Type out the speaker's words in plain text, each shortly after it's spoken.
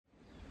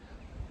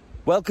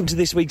Welcome to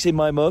this week's In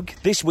My Mug.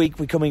 This week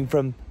we're coming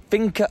from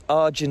Finca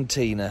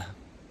Argentina.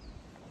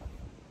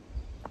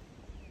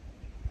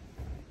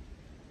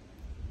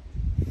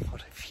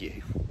 What a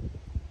view.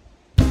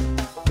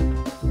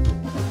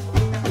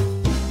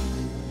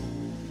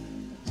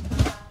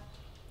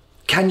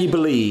 Can you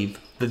believe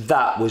that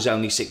that was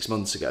only 6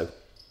 months ago?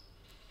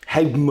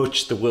 How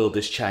much the world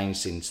has changed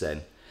since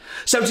then.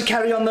 So to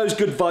carry on those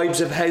good vibes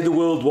of how the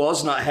world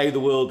was, not how the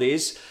world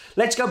is,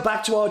 let's go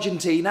back to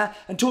Argentina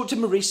and talk to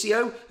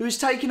Mauricio, who has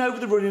taken over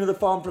the running of the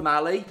farm from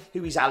Ali,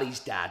 who is Ali's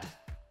dad.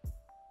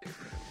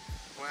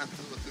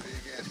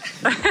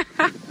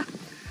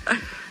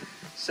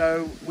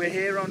 So we're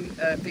here on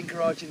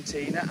Finca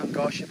Argentina. I'm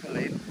Garcia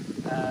Pelin,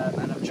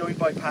 and I'm joined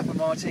by Papa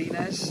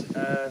Martinez,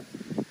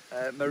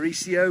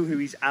 Mauricio, who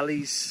is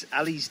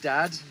Ali's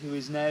dad, who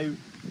is now,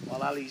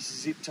 while Ali's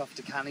zipped off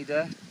to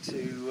Canada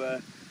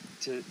to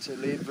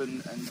live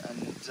and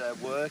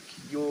work,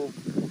 you're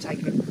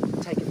taking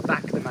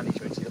back the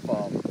management of the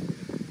farm.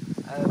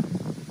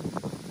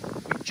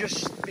 We've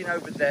just been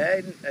over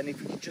there, and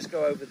if we could just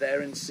go over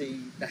there and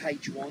see the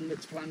H1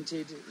 that's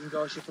planted in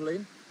Garcia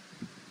Pelin.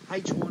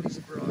 H1 is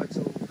a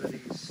varietal that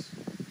is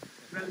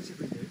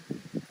relatively new,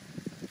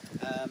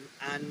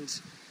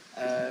 and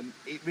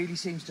it really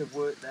seems to have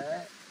worked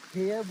there.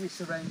 Here we're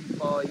surrounded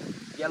by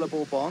yellow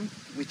Bourbon,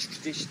 which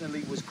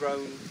traditionally was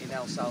grown in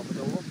El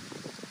Salvador,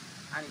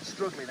 and it's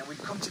struggling. And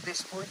we've come to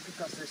this point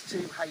because there's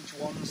two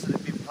H1s that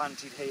have been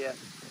planted here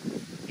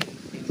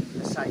in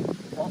the same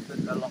plot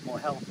that are a lot more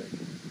healthy.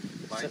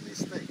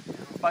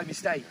 By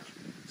mistake.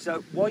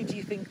 So why do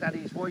you think that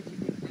is? Why do you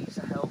think these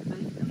are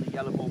healthy and the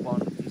yellow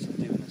Bourbon isn't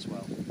doing as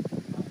well?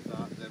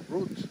 The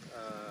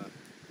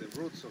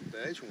roots of the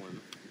H1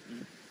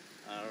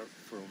 are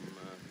from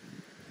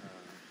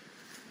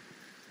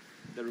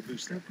The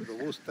Robusta.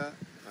 Robusta,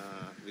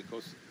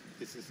 because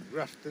this is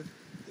grafted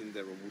in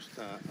the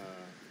Robusta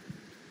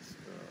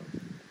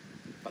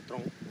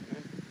patron.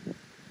 Okay?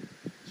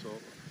 So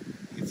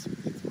it's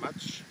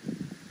much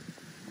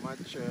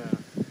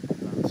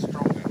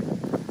stronger.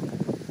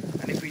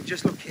 And if we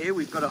just look here,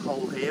 we've got a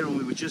hole here, and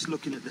we were just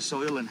looking at the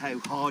soil and how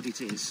hard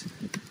it is.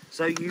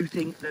 So you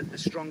think that the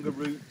stronger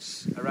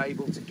roots are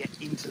able to get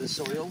into the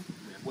soil,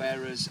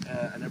 whereas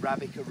an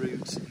Arabica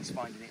root is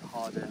finding it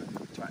harder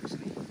to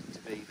actually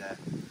be there.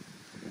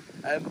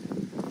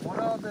 What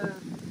are the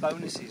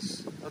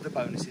other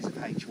bonuses of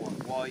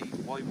H1?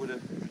 Why would a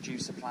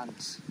producer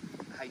plant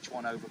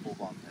H1 over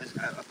Bourbon,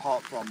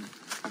 apart from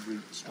the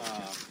root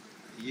structure?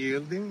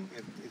 Yielding,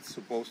 it's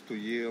supposed to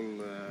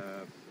yield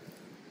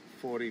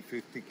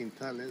 40-50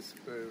 quintales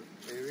per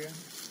area.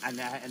 And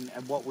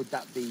what would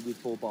that be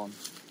with Bourbon?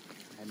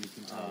 How many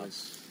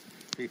quintales?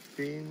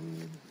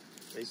 15,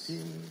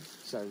 18.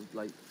 So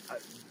like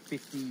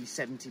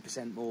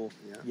 50-70% more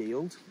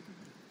yield.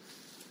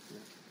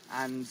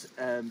 And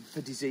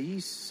for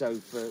disease, so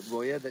for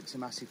Roya, that's a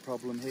massive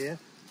problem here.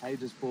 How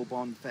does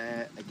Bourbon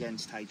fare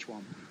against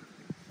H1?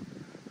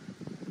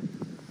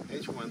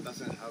 H1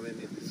 doesn't have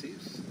any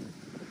disease.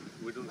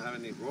 We don't have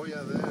any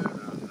Roya there,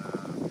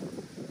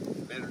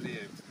 and barely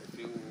a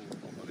few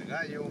Ojo de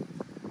Gallo.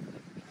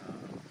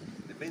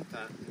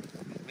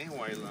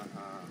 Meanwhile,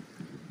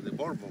 the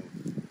Bourbon,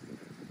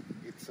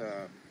 it's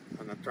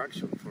an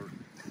attraction for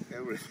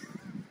everything,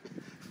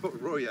 for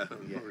Roya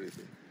and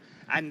everything.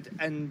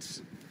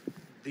 And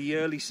the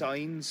early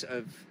signs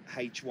of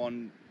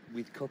H1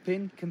 with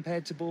cupping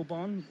compared to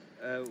Bourbon,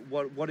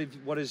 what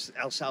has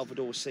El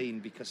Salvador seen?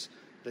 Because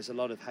there's a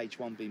lot of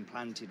H1 being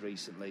planted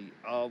recently.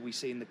 Are we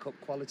seeing the cup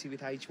quality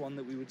with H1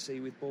 that we would see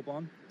with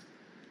Bourbon?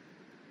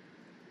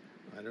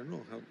 I don't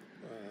know. How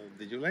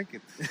did you like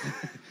it?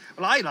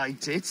 Well, I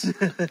liked it.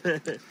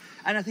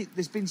 And I think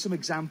there's been some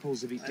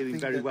examples of it doing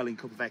very well in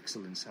Cup of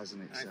Excellence,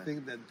 hasn't it? I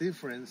think the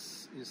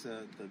difference is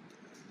that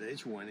the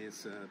H1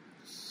 is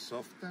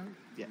softer,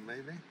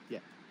 maybe. Yeah.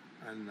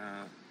 And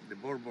the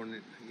Bourbon,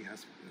 it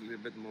has a little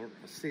bit more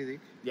acidic.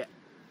 Yeah.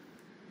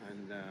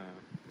 And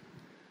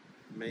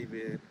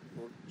maybe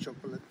more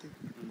chocolatey.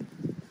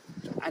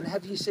 And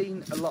have you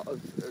seen a lot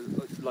of,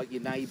 like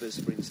your neighbours,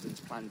 for instance,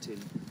 planting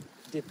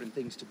different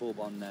things to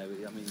Bourbon now?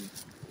 I mean,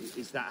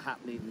 is that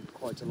happening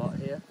quite a lot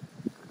here?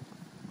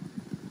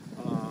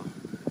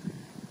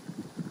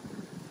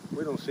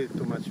 We don't see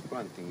too much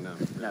planting now.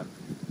 No.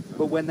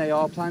 But when they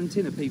are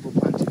planting, are people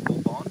planting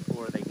Bourbon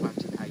or are they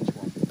planting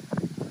H1?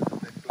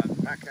 They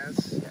plant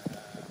Pacas.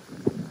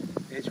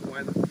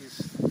 H1 is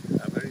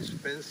a very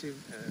expensive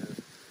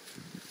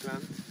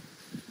plant.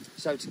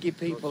 So to give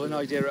people an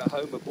idea at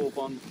home, a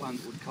Bourbon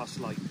plant would cost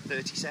like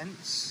 30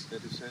 cents.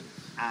 30 cents.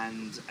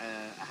 And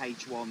a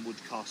H1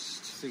 would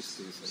cost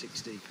 60.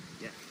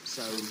 Yeah,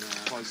 so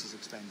twice as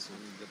expensive.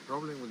 And the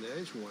problem with the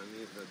H1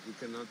 is that you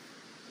cannot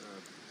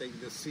take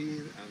the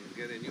seed and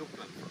get a new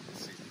plant from the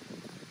seed.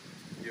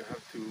 You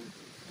have to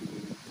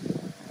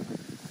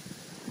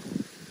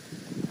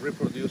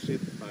reproduce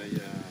it by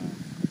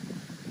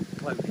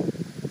cloning.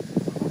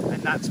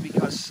 And that's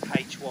because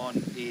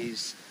H1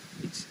 is,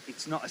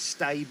 it's not a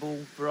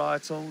stable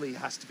varietal, it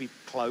has to be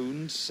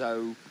cloned,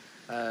 so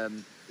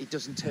it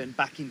doesn't turn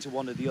back into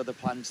one of the other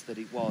plants that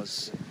it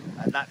was.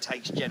 And that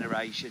takes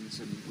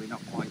generations, and we're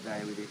not quite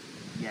there with it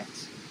yet.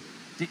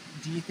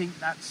 Do you think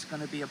that's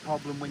going to be a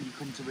problem when you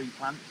come to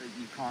replant, that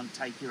you can't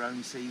take your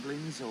own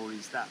seedlings, or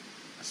is that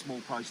a small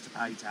price to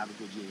pay to have a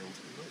good yield?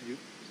 You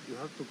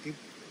have to keep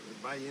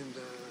buying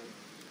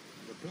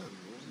the plant.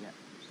 No? Yeah.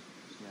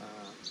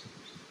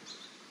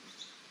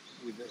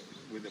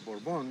 With the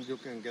Bourbon, you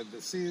can get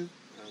the seed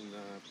and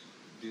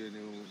do a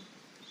new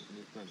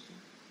planting.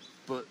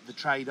 But the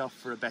trade-off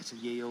for a better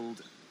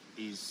yield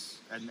is,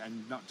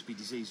 and not to be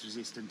disease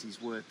resistant,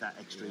 is worth that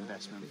extra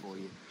investment for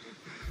you.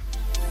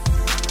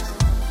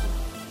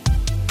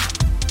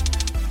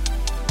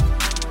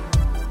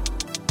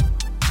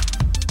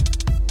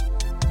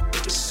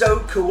 It was so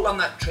cool on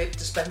that trip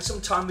to spend some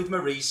time with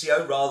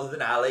Mauricio rather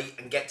than Ali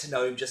and get to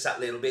know him just that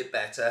little bit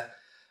better.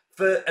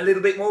 For a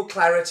little bit more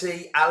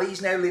clarity,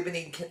 Ali's now living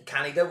in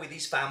Canada with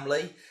his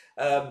family,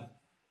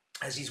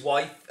 as his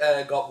wife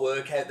got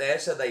work out there,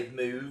 so they've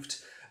moved.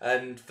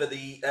 And for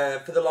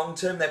the long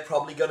term, they're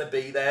probably going to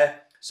be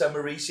there. So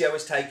Mauricio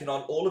has taken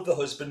on all of the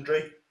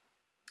husbandry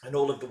and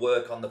all of the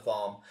work on the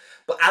farm.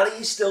 But Ali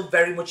is still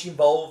very much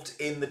involved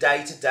in the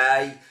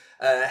day-to-day,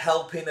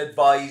 helping,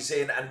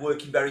 advising, and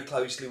working very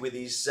closely with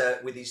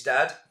his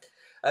dad.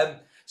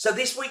 So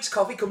this week's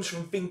coffee comes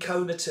from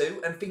Vincona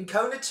 2, and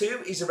Vincona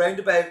 2 is around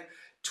about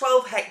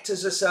 12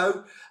 hectares or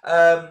so,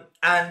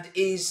 and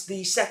is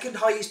the second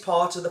highest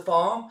part of the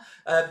farm,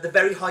 the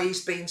very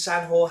highest being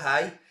San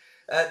Jorge.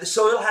 The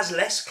soil has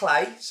less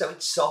clay, so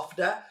it's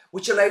softer,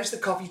 which allows the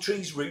coffee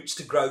tree's roots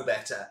to grow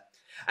better.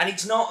 And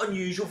it's not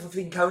unusual for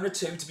Vincona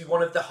 2 to be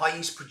one of the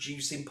highest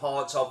producing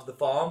parts of the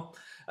farm.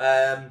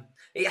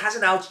 It has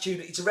an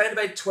altitude, it's around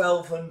about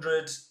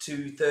 1,200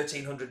 to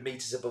 1,300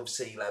 metres above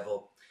sea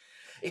level.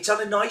 It's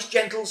on a nice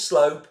gentle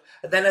slope,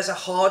 and then has a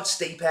hard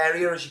steep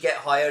area as you get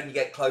higher and you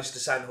get close to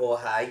San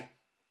Jorge.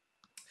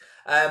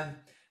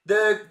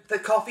 The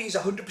coffee is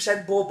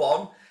 100%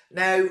 Bourbon.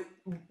 Now,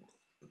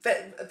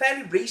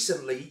 very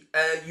recently,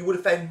 you would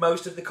have found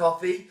most of the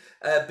coffee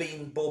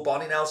being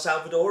Bourbon in El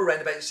Salvador,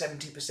 around about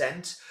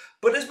 70%.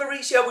 But as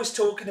Mauricio was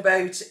talking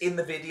about in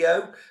the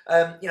video,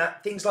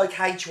 things like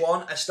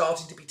H1 are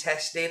starting to be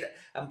tested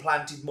and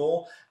planted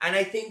more. And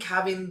I think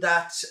having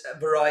that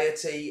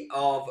variety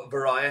of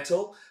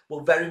varietal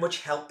will very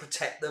much help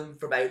protect them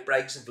from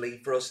outbreaks of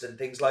leaf rust and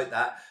things like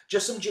that.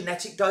 Just some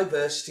genetic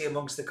diversity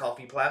amongst the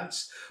coffee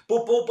plants.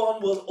 But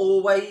Bourbon will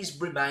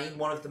always remain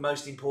one of the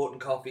most important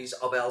coffees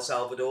of El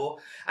Salvador.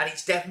 And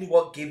it's definitely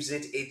what gives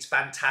it its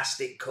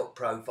fantastic cut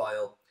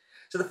profile.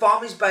 So the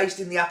farm is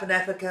based in the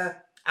Apaneca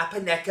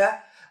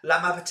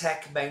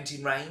Lamapatec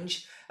mountain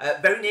range,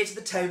 very near to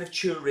the town of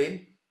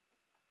Churin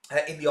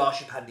in the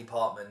Ashapan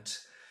department.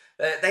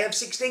 They have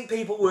 16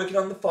 people working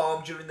on the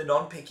farm during the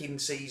non-picking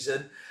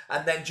season,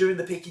 and then during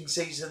the picking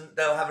season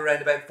they'll have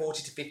around about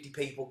 40 to 50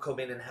 people come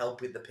in and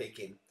help with the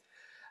picking.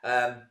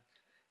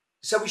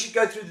 So we should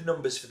go through the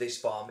numbers for this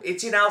farm.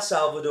 It's in El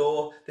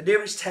Salvador. The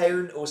nearest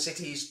town or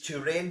city is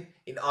Churin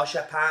in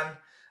Ashapan.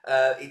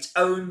 It's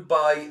owned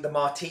by the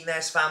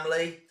Martinez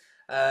family.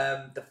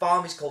 The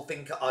farm is called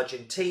Finca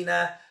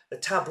Argentina. The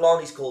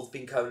Tablon is called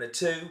Vincona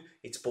 2.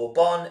 It's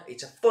Bourbon.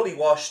 It's a fully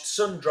washed,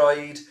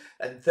 sun-dried,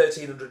 and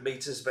 1,300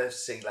 metres above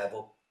sea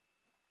level.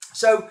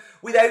 So,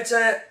 without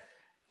a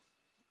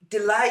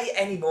delay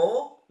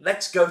anymore,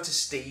 let's go to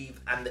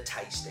Steve and the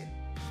tasting.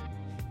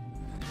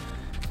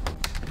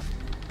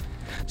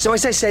 So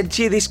as I said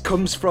to you, this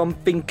comes from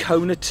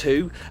Vincona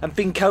 2, and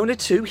Vincona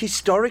 2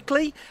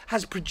 historically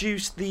has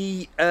produced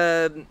the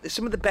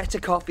some of the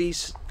better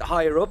coffees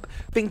higher up.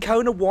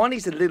 Vincona 1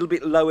 is a little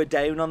bit lower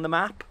down on the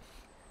map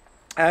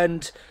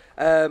and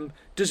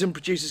doesn't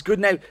produce as good.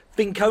 Now,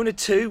 Vincona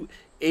 2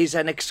 is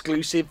an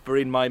exclusive for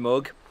In My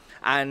Mug,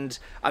 and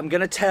I'm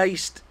going to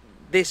taste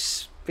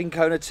this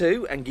Vincona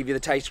 2 and give you the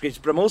taste scripts,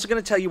 but I'm also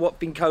going to tell you what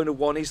Vincona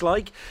 1 is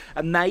like,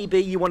 and maybe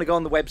you want to go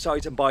on the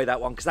website and buy that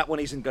one, because that one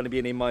isn't going to be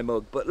an In My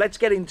Mug. But let's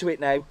get into it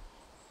now.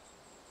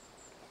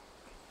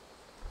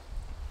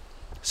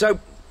 So,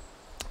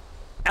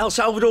 El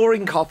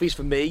Salvadorian coffees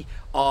for me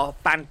are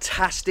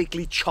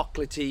fantastically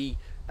chocolatey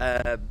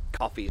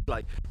coffees,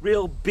 like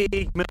real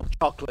big milk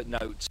chocolate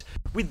notes.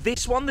 With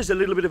this one, there's a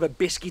little bit of a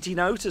biscuity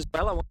note as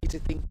well. I want you to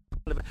think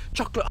kind of a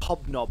chocolate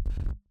hobnob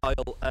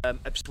style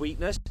of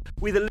sweetness,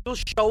 with a little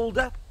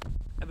shoulder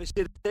of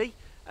acidity,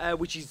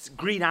 which is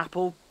green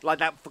apple, like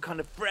that, for kind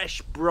of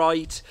fresh,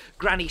 bright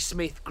Granny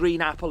Smith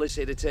green apple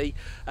acidity.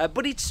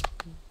 But it's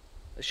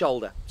a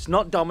shoulder. It's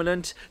not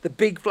dominant. The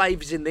big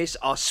flavours in this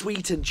are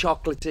sweet and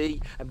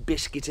chocolatey and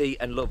biscuity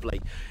and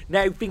lovely.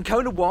 Now,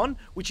 Vincona 1,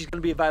 which is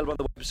going to be available on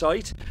the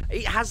website,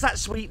 it has that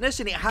sweetness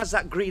and it has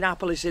that green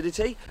apple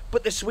acidity,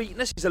 but the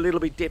sweetness is a little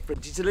bit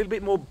different. It's a little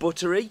bit more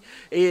buttery.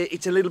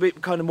 It's a little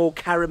bit kind of more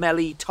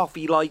caramelly,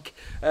 toffee-like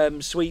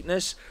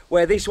sweetness,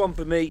 where this one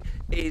for me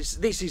is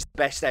the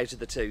best out of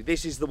the two.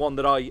 This is the one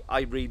that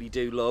I really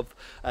do love.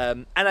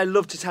 And I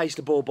love to taste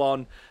a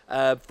Bourbon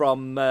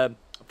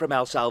from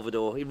El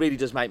Salvador. It really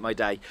does make my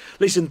day.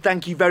 Listen,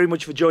 thank you very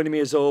much for joining me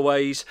as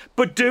always.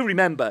 But do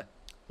remember,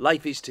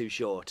 life is too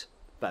short.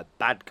 but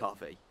bad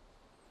coffee.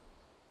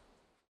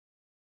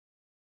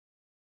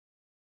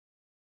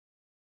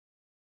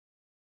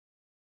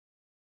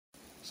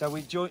 So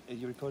we joined. Are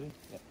you recording?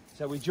 Yeah.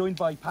 So we're joined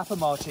by Papa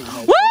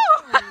Martinez. Woo!